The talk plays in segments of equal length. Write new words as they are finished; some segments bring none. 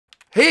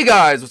Hey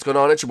guys, what's going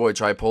on? It's your boy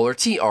Tripolar,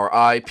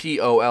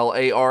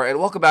 Tripolar, and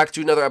welcome back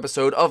to another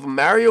episode of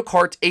Mario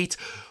Kart 8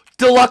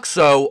 Deluxe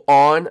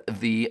on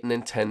the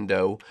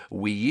Nintendo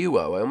Wii U.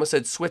 I almost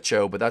said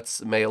Switch-O, but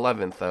that's May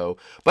 11th, though.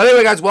 But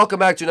anyway, guys, welcome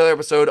back to another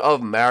episode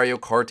of Mario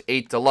Kart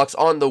 8 Deluxe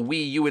on the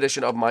Wii U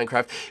edition of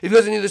Minecraft. If you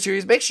guys are new to the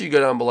series, make sure you go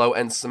down below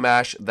and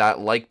smash that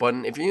like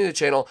button. If you're new to the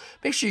channel,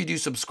 make sure you do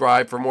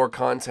subscribe for more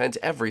content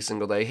every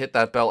single day. Hit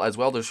that bell as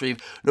well to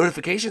receive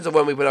notifications of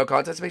when we put out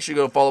content. So make sure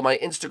you go follow my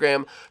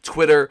Instagram,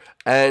 Twitter,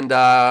 and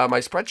my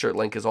Spreadshirt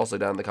link is also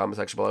down in the comment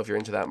section below if you're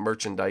into that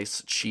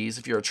merchandise cheese,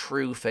 if you're a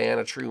true fan,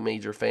 a true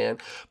major fan.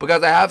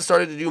 Because I have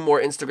started to do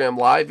more Instagram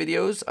live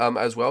videos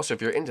as well, so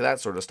if you're into that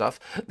sort of stuff,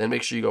 then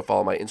make sure you go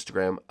follow my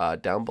Instagram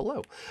down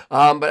below.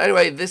 But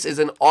anyway, this is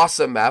an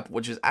awesome map,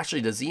 which is actually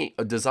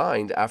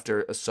designed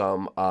after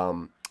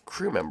some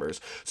crew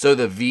members. So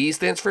the V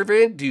stands for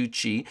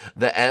Verducci,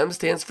 the M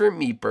stands for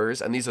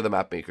Meepers, and these are the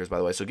map makers, by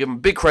the way, so give them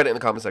big credit in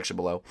the comment section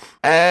below.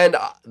 And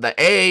the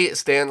A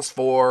stands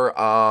for,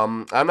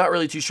 I'm not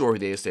really too sure who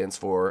the A stands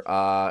for.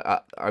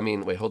 I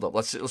mean, wait, hold up,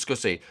 let's go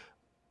see.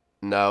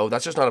 No,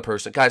 that's just not a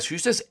person. Guys,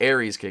 who's this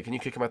Aries kid? Can you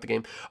kick him out the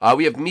game?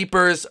 We have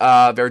Meepers,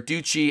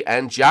 Verducci,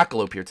 and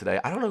Jackalope here today.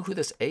 I don't know who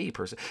this A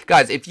person...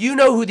 Guys, if you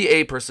know who the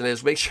A person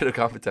is, make sure to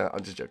comment down.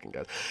 I'm just joking,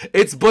 guys.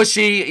 It's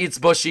Bushy. It's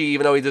Bushy,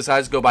 even though he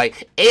decides to go by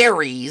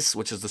Aries,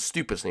 which is the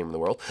stupidest name in the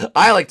world.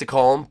 I like to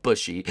call him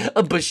Bushy.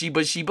 A Bushy,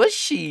 Bushy,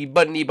 Bushy.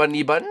 Bunny,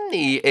 Bunny,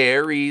 Bunny.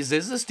 Aries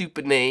is a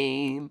stupid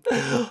name.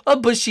 A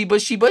Bushy,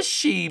 Bushy,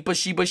 Bushy.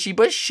 Bushy, Bushy,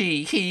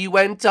 Bushy. He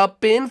went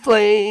up in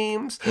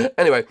flames.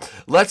 Anyway,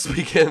 let's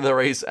begin the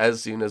race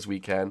as soon as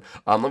we can.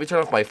 Let me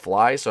turn off my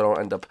fly so I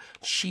don't end up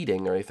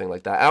cheating or anything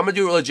like that. I'm gonna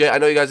do it legit. I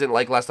know you guys didn't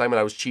like last time when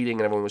I was cheating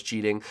and everyone was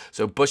cheating.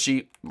 So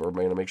Bushy, we're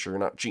gonna make sure you're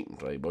not cheating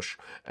today, Bush,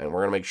 and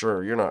we're gonna make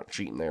sure you're not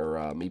cheating there,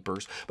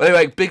 Meepers. But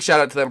anyway, big shout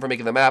out to them for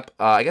making the map.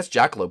 I guess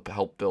Jackalope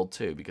helped build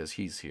too because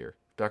he's here.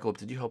 Jackalope,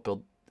 did you help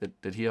build?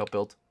 Did he help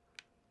build?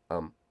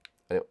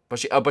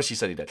 Bushy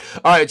said he did.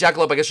 All right,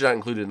 Jackalope, I guess you're not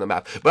included in the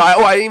map. But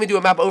I didn't even do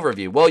a map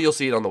overview. Well, you'll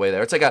see it on the way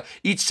there. It's like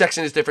each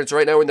section is different. So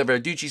right now we're in the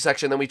Verducci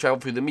section, then we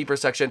traveled through the Meeper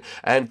section,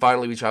 and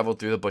finally we traveled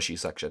through the Bushy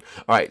section.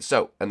 All right,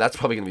 so, and that's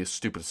probably going to be the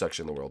stupidest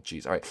section in the world.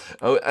 Jeez. All right,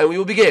 and we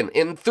will begin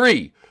in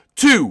 3,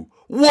 2,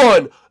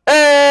 1,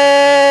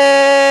 and...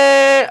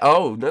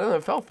 Oh, no, I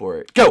fell for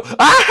it. Go!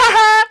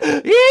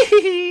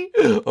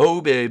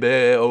 Oh,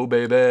 baby, oh,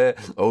 baby,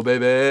 oh,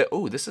 baby.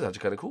 Oh, this is actually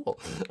kind of cool.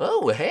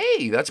 Oh,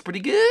 hey, that's pretty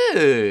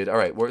good. All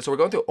right, so we're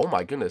going through... Oh,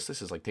 my goodness,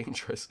 this is, like,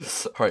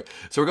 dangerous. All right,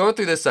 so we're going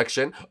through this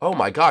section. Oh,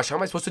 my gosh, how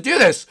am I supposed to do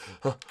this?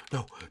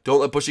 No,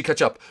 don't let Bushy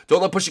catch up.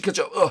 Don't let Bushy catch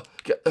up.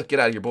 Get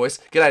out of here, boys.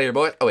 Get out of here,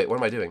 boys. Oh, wait, what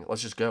am I doing?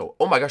 Let's just go.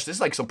 Oh, my gosh, this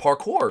is, like, some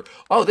parkour.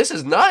 Oh, this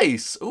is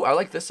nice. Ooh, I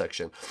like this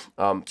section,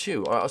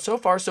 too. So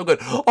far, so good.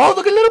 Oh,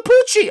 look at little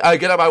Poochie.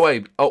 Get out of my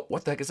way. Oh,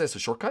 what the heck is this? A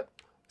shortcut?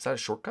 Is that a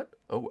shortcut?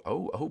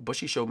 Oh,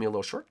 Bushy showed me a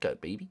little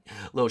shortcut, baby.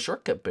 A little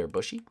shortcut there,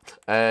 Bushy.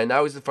 And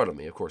now he's in front of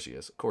me. Of course he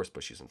is. Of course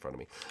Bushy's in front of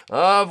me.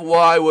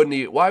 Why wouldn't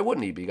he? Why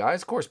wouldn't he be,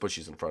 guys? Of course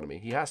Bushy's in front of me.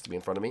 He has to be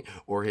in front of me,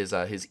 or his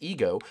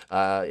ego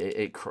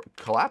it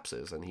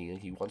collapses and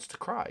he wants to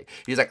cry.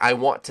 He's like, I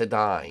want to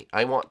die.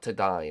 I want to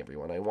die,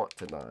 everyone. I want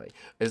to die.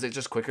 Is it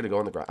just quicker to go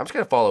on the ground? I'm just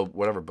gonna follow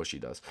whatever Bushy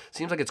does.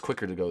 Seems like it's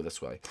quicker to go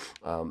this way.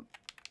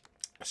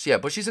 So yeah,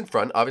 Bushy's in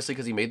front, obviously,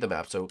 because he made the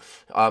map. So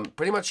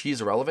pretty much he's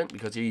irrelevant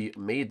because he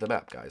made the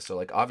map, guys. So,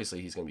 like, obviously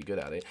he's going to be good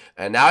at it.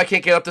 And now I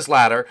can't get up this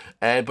ladder,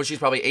 and Bushy's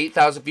probably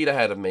 8,000 feet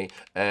ahead of me,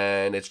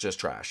 and it's just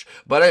trash.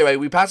 But anyway,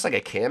 we passed, like,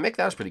 a Kamek.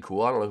 That was pretty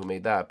cool. I don't know who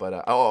made that,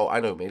 but, oh, I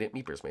know who made it.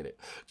 Meepers made it.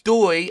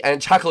 Doy,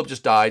 and Jackalope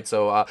just died,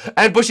 so,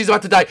 and Bushy's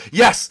about to die.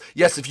 Yes!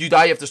 Yes, if you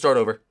die, you have to start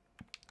over.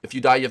 If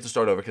you die, you have to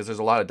start over because there's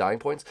a lot of dying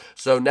points.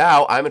 So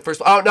now I'm in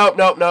first. Oh, no.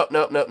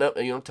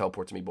 You don't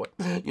teleport to me, boy.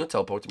 You don't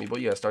teleport to me, boy.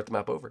 You got to start the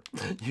map over.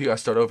 You got to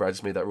start over. I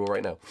just made that rule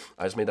right now.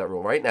 I just made that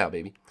rule right now,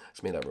 baby. I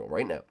just made that rule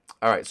right now.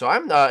 All right, so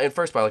I'm in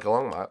first by like a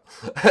long mile.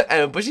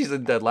 And Bushy's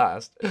in dead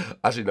last.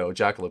 Actually, no,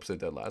 Jackalope's in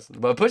dead last.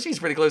 But Bushy's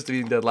pretty close to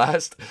being dead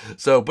last.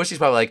 So Bushy's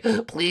probably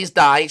like, please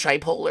die,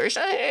 Tripolar.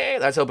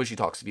 That's how Bushy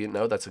talks. If you didn't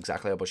know, that's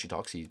exactly how Bushy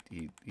talks. He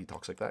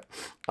talks like that.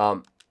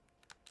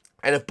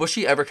 And if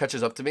Bushy ever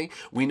catches up to me,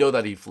 we know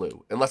that he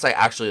flew. Unless I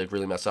actually, like,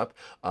 really mess up.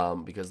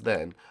 Because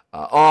then...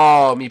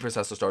 oh, Meepers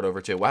has to start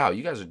over, too. Wow,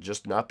 you guys are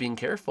just not being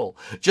careful.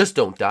 Just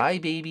don't die,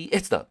 baby.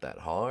 It's not that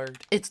hard.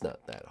 It's not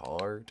that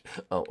hard.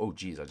 Oh,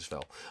 geez, I just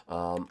fell.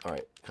 All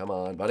right. Come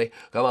on, buddy.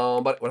 Come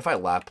on, buddy. What if I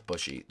lap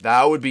Bushy?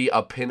 That would be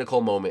a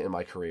pinnacle moment in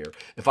my career.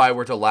 If I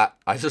were to lap...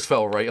 I just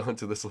fell right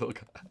onto this little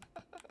guy.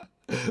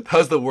 That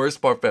was the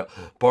worst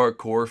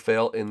parkour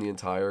fail in the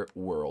entire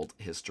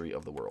history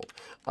of the world.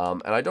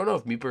 And I don't know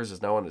if Meepers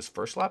is now on his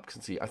first lap.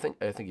 Since I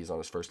think he's on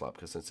his first lap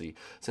because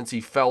since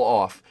he fell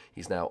off,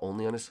 he's now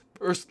only on his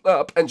first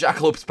lap. And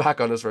Jackalope's back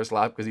on his first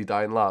lap because he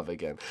died in lava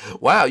again.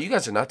 Wow, you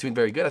guys are not doing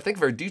very good. I think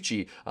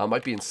Verducci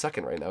might be in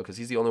second right now because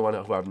he's the only one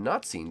who I've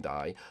not seen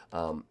die.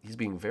 He's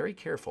being very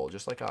careful,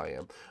 just like I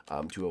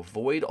am, to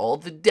avoid all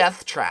the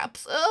death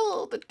traps.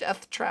 Oh, the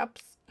death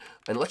traps.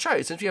 And let's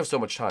try, since we have so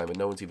much time and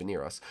no one's even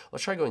near us,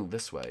 let's try going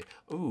this way.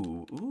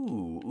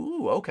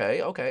 Ooh,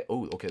 okay. Oh,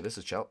 okay, this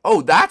is challenge.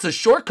 Oh, that's a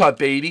shortcut,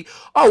 baby.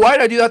 Oh, why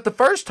did I do that the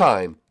first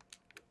time?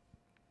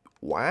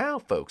 Wow,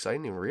 folks, I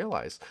didn't even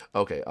realize.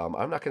 Okay,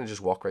 I'm not going to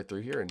just walk right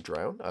through here and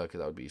drown, because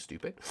that would be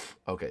stupid.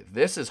 Okay,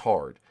 this is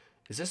hard.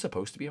 Is this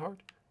supposed to be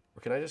hard?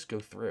 Or can I just go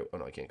through? Oh,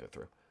 no, I can't go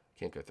through.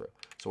 Can't go through.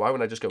 So why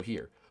wouldn't I just go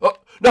here? Oh,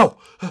 no!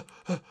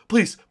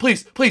 Please,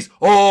 please, please!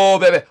 Oh,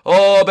 baby!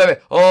 Oh, baby!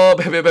 Oh,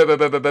 baby, baby,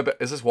 baby, baby!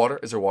 Is this water?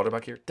 Is there water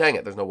back here? Dang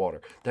it, there's no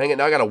water. Dang it,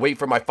 now I gotta wait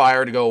for my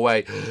fire to go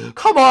away.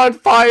 Come on,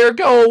 fire,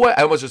 go away!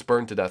 I almost just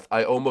burned to death.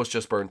 I almost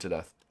just burned to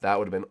death. That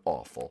would have been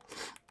awful.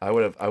 I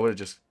would have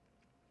just...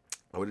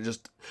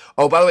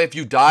 Oh, by the way, if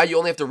you die, you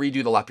only have to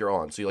redo the lap you're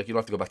on. So, you don't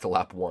have to go back to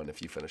lap 1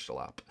 if you finish the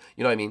lap.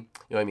 You know what I mean?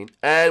 You know what I mean?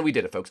 And we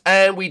did it, folks.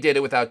 And we did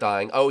it without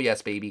dying. Oh,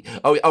 yes, baby.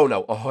 Oh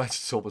no. Oh, I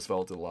just almost fell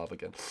into the lava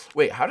again.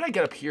 Wait, how did I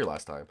get up here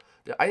last time?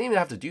 I didn't even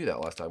have to do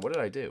that last time. What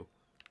did I do?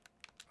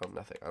 Oh,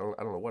 nothing. I don't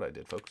know what I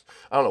did, folks.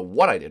 I don't know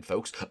what I did,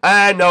 folks.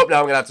 And nope, now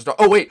I'm gonna have to start.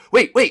 Oh, wait.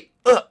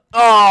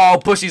 Oh,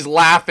 Bushy's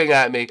laughing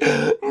at me.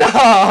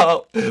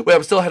 No. Wait,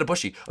 I'm still ahead of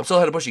Bushy.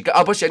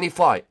 Oh, Bushy, I need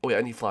fly. Oh, wait,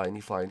 I need fly.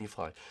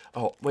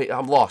 Oh, wait,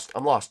 I'm lost.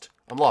 Oh,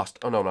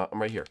 no,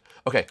 I'm right here.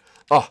 Okay.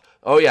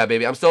 Oh yeah,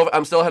 baby. I'm still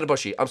ahead of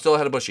Bushy. That's all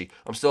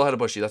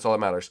that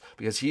matters.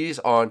 Because he's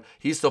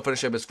still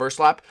finishing up his first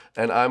lap,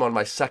 and I'm on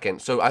my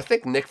second. So I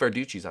think Nick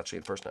Verducci's actually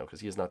in first now,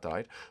 because he has not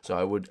died. So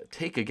I would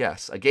take a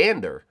guess, a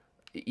gander,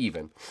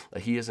 even,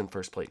 that he is in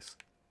first place.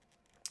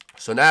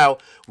 So now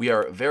we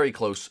are very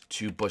close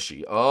to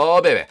Bushy.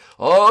 Oh baby.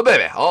 All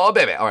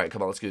right,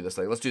 come on, let's do this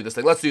thing. Let's do this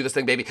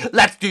thing, baby.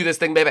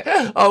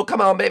 Oh,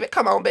 come on,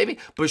 baby.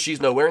 Bushy's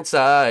nowhere in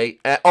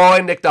sight. Oh,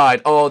 and Nick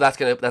died. Oh, that's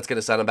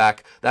gonna send him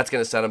back. I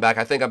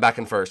think I'm back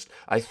in first.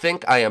 I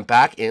think I am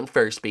back in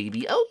first,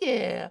 baby. Oh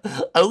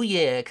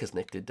yeah, because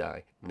Nick did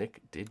die. And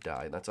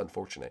that's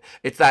unfortunate.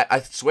 It's that,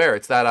 I swear,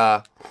 it's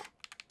that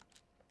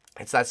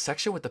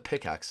section with the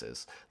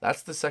pickaxes.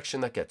 That's the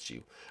section that gets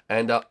you.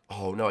 And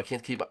oh no, I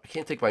can't take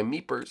my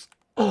meepers.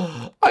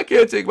 I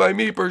can't take my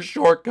meepers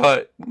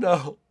shortcut.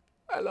 No,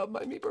 I love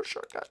my meeper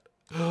shortcut.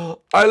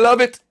 I love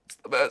it. It's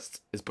the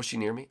best. Is Bushy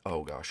near me?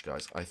 Oh gosh,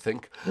 guys, I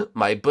think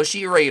my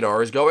Bushy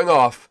radar is going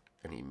off,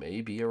 and he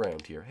may be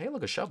around here. Hey,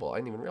 look, a shovel. I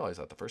didn't even realize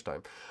that the first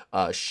time.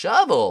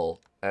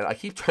 Shovel. And I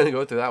keep trying to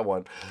go through that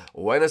one.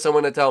 When is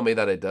someone to tell me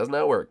that it does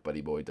not work,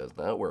 buddy boy? Does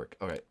not work.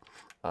 All right.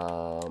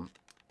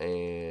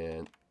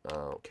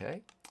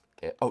 Okay.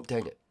 And, oh,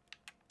 dang it.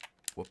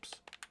 Whoops.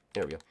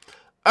 There we go.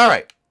 All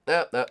right.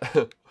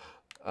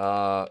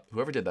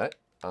 Whoever did that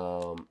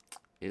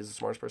is the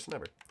smartest person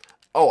ever.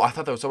 Oh, I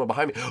thought there was someone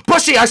behind me.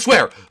 Bushy, I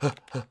swear!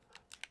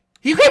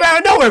 He came out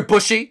of nowhere,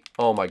 Bushy!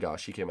 Oh my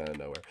gosh, he came out of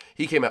nowhere.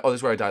 Oh, this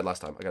is where I died last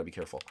time. I gotta be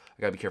careful.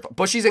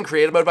 Bushy's in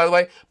creative mode, by the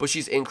way.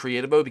 Bushy's in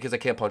creative mode because I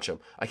can't punch him.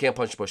 I can't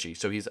punch Bushy,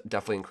 so he's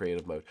definitely in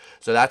creative mode.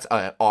 So that's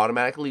an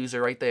automatic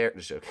loser right there.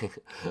 Just joking.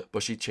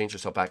 Bushy changed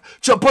herself back.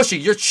 Bushy,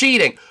 you're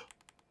cheating!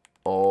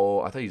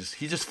 Oh, I thought he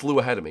just flew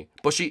ahead of me.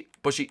 Bushy.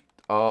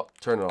 Oh,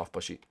 turn it off,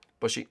 Bushy.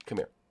 Bushy, come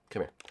here.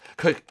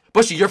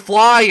 Bushy, you're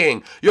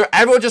flying.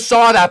 Everyone just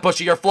saw that,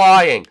 Bushy. You're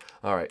flying.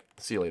 All right.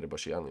 See you later,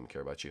 Bushy. I don't even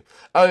care about you.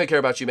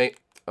 Mate.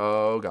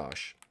 Oh,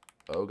 gosh.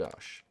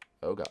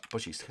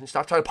 Bushy,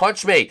 stop trying to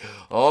punch me.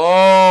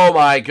 Oh,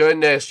 my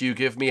goodness. You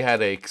give me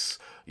headaches.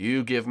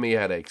 You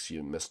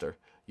mister.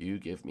 You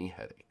give me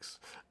headaches.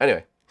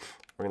 Anyway,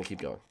 we're going to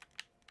keep going.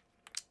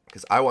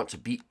 Because I want to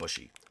beat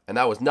Bushy. And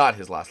that was not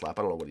his last lap.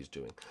 I don't know what he's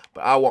doing.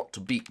 But I want to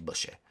beat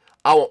Bushy.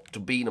 I want to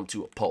beat him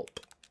to a pulp.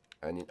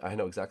 And I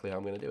know exactly how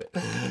I'm going to do it.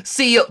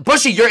 See you.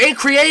 Bushy, you're in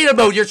creative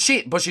mode. You're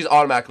cheating. Bushy's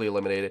automatically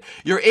eliminated.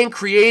 You're in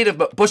creative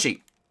mode.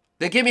 Bushy,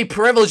 then give me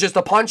privileges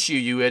to punch you,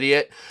 you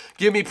idiot.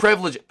 Give me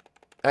privileges.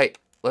 Hey,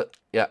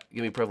 give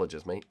me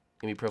privileges, mate.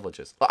 Give me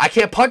privileges. I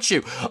can't punch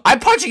you.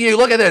 I'm punching you.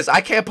 Look at this. I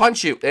can't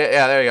punch you.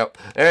 Yeah, there you go.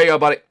 There you go,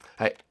 buddy.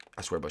 Hey.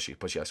 I swear, Bushy,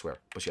 I swear.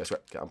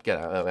 Get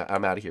out.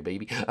 I'm out of here,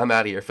 baby. I'm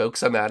out of here,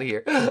 folks. I'm out of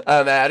here,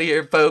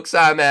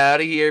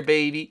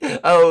 baby.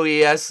 Oh,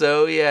 yes.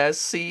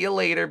 See you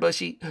later,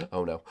 Bushy.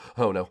 Oh, no.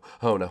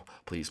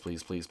 Please.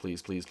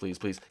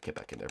 Get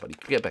back in there, buddy.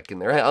 Get back in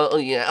there. Oh,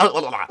 yeah.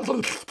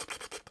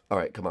 All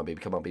right, come on,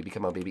 baby.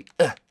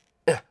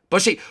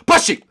 Bushy.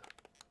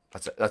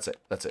 That's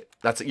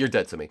it. You're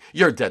dead to me,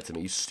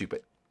 you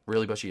stupid.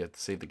 Really, Bushy, you have to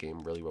save the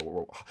game. Really,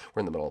 we're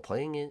in the middle of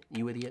playing it,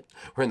 you idiot.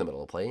 We're in the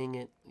middle of playing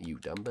it, you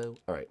dumbo.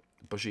 All right,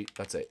 Bushy,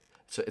 that's it.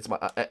 So it's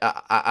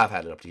I've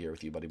had it up to here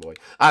with you, buddy boy.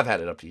 I've had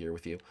it up to here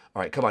with you.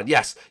 All right, come on.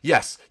 Yes.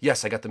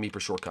 I got the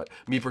meeper shortcut.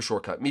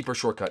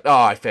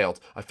 Oh, I failed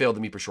the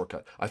meeper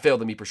shortcut.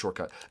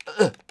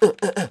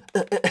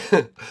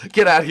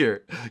 Get out of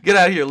here,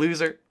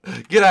 loser.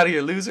 Get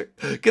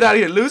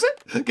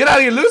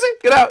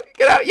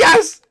out.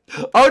 Yes.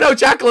 Oh no,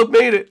 Jackalope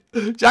made it.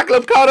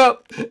 Jackalope caught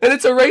up, and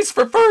it's a race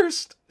for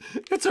first.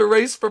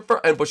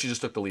 And Bushy just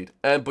took the lead.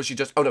 And Bushy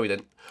oh no, he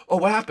didn't. Oh,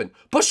 what happened?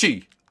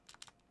 Bushy.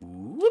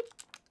 Whoop.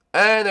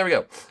 And there we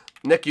go.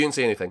 Nick, you didn't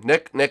see anything.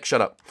 Nick,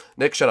 shut up.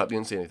 You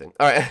didn't see anything.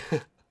 All right.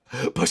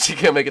 Bushy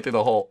can't make it through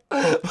the hole.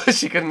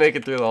 Bushy couldn't make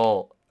it through the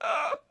hole.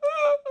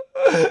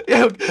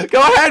 Yo,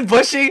 go ahead,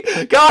 Bushy.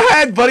 Go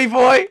ahead, buddy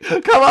boy.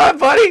 Come on,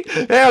 buddy.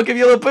 Hey, I'll give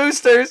you little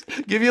boosters.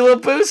 Give you little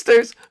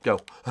boosters. Go.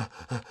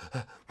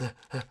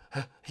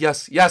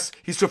 Yes, yes.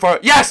 He's too far.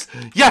 Yes,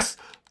 yes.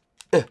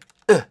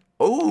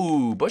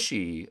 Oh,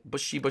 Bushy.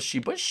 Bushy, Bushy,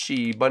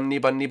 Bushy. Bunny,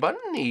 Bunny,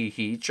 Bunny.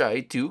 He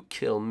tried to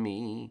kill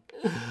me.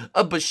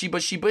 A Bushy,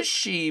 Bushy,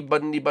 Bushy.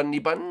 Bunny, Bunny,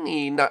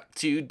 Bunny. Not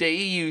today,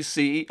 you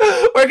see.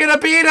 We're gonna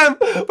beat him.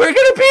 We're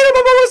gonna beat him.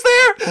 I'm almost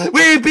there.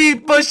 We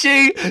beat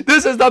Bushy.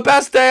 This is the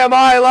best day of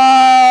my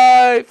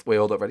life. Wait,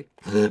 hold up. Ready?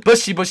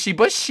 Bushy, Bushy,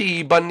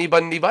 Bushy. Bunny,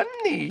 Bunny,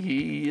 Bunny.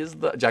 He is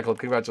the... Jackalope,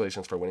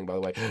 congratulations for winning, by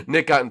the way.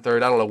 Nick got in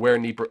third. I don't know where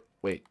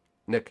Wait,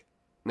 Nick.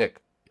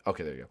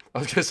 Okay, there you go. I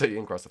was gonna say you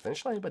didn't cross the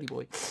finish line, buddy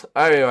boy.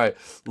 Anyway,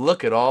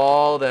 look at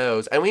all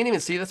those. And we didn't even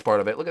see this part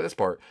of it. Look at this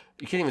part.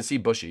 You can't even see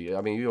Bushy. I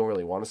mean, you don't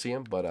really want to see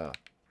him, but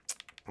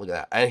look at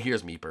that. And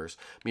here's Meepers.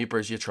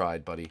 Meepers, you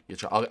tried, buddy. You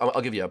tried.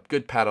 I'll give you a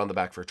good pat on the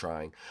back for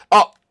trying.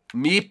 Oh!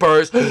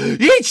 Meepers,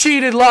 he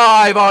cheated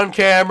live on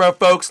camera,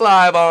 folks,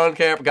 live on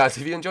camera. Guys,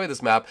 if you enjoyed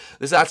this map,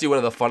 this is actually one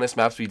of the funnest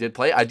maps we did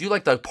play. I do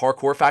like the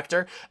parkour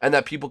factor and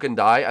that people can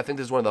die. I think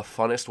this is one of the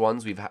funnest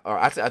ones we've had, or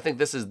actually, I think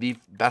this is the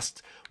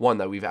best one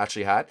that we've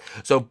actually had.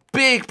 So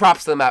big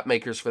props to the map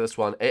makers for this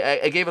one.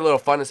 I gave it a little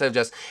fun instead of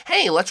just,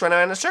 hey, let's run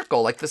around in a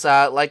circle like this,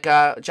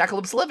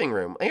 Jackalope's living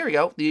room. Here we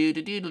go.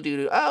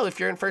 Oh, if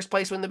you're in first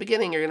place in the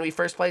beginning, you're gonna be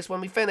first place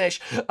when we finish.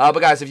 But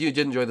guys, if you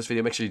did enjoy this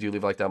video, make sure you do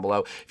leave a like down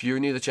below. If you're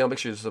new to the channel, make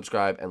sure to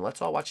subscribe, and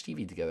let's all watch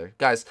TV together.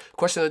 Guys,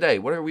 question of the day,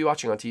 what are we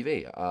watching on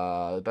TV?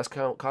 Best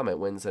comment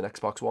wins an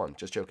Xbox One.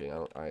 Just joking.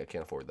 I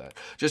can't afford that.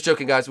 Just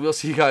joking, guys. We'll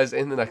see you guys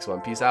in the next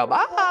one. Peace out.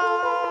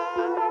 Bye.